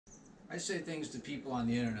I say things to people on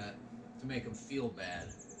the internet to make them feel bad.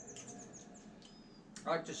 I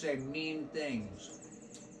like to say mean things.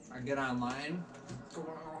 I get online,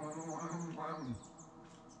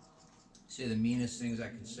 say the meanest things I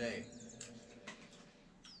can say.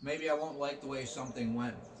 Maybe I won't like the way something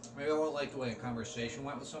went. Maybe I won't like the way a conversation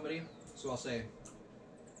went with somebody, so I'll say,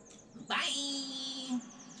 bye!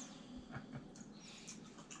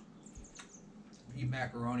 Eat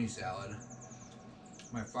macaroni salad.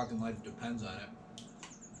 My fucking life depends on it.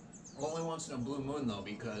 Only once in a blue moon though,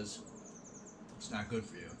 because it's not good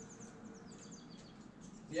for you.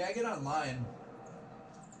 Yeah, I get online.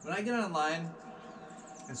 When I get online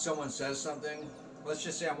and someone says something, let's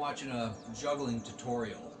just say I'm watching a juggling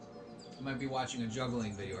tutorial. I might be watching a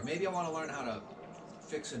juggling video, or maybe I want to learn how to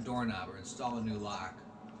fix a doorknob or install a new lock.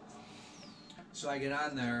 So I get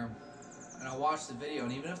on there and I'll watch the video,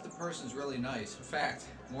 and even if the person's really nice, in fact,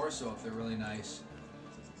 more so if they're really nice,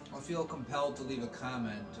 I'll feel compelled to leave a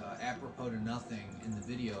comment apropos to nothing in the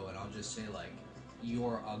video, and I'll just say like,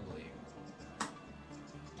 you're ugly.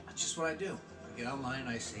 That's just what I do. I get online and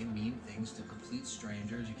I say mean things to complete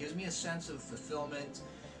strangers. It gives me a sense of fulfillment,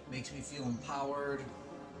 makes me feel empowered.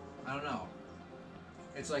 I don't know.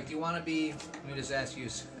 It's like, do you want to be, let me just ask you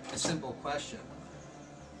a simple question.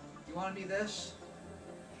 Do you want to be this?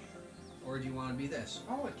 Or do you want to be this?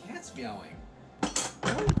 Oh, a cat's meowing.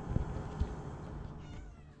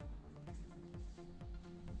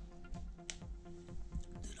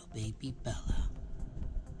 Little baby Bella.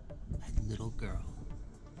 My little girl.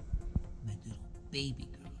 My little baby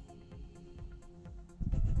girl.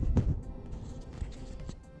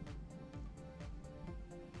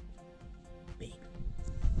 Baby.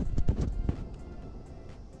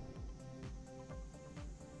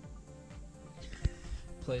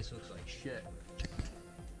 Place looks like shit.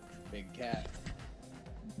 Big cat.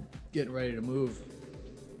 Getting ready to move.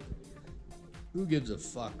 Who gives a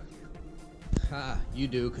fuck? Ha, you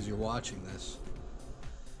do because you're watching this.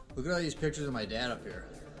 Look at all these pictures of my dad up here.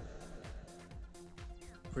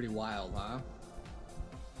 Pretty wild, huh?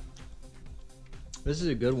 This is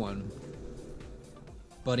a good one.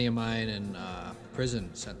 Buddy of mine in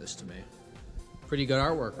prison sent this to me. Pretty good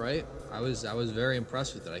artwork, right? I was very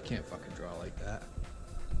impressed with it. I can't fucking draw like that.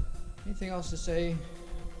 Anything else to say?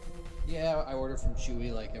 Yeah, I ordered from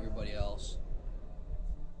Chewy like everybody else.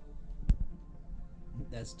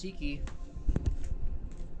 That's Tiki.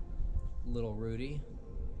 Little Rudy.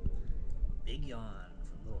 Big yawn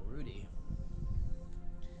from Little Rudy.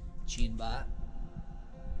 Chinbot.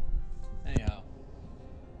 Anyhow.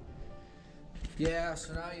 Yeah,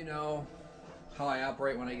 so now you know how I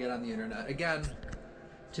operate when I get on the internet. Again,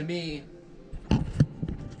 to me,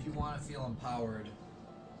 if you want to feel empowered,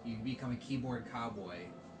 you become a keyboard cowboy.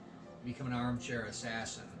 You become an armchair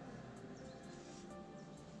assassin.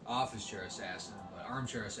 Office chair assassin, but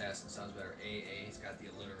armchair assassin sounds better. AA, it's got the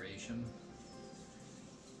alliteration.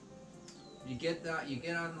 You get that, you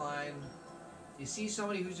get online, you see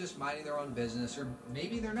somebody who's just minding their own business, or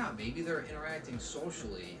maybe they're not, maybe they're interacting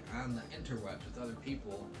socially on the interwebs with other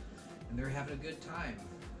people, and they're having a good time.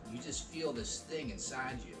 You just feel this thing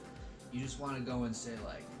inside you. You just want to go and say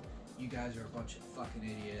like, you guys are a bunch of fucking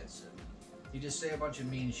idiots, and you just say a bunch of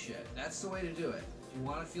mean shit. That's the way to do it. If you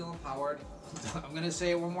want to feel empowered, I'm gonna say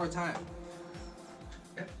it one more time.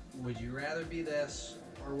 Would you rather be this,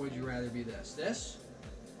 or would you rather be this? This?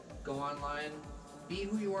 Go online, be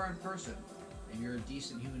who you are in person. If you're a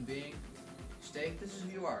decent human being, stay, this is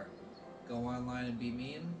who you are. Go online and be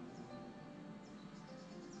mean.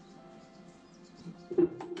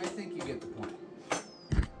 I think you get the point.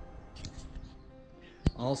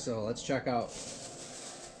 Also, let's check out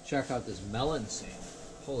this melon scene.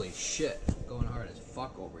 Holy shit, going hard as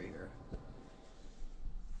fuck over here.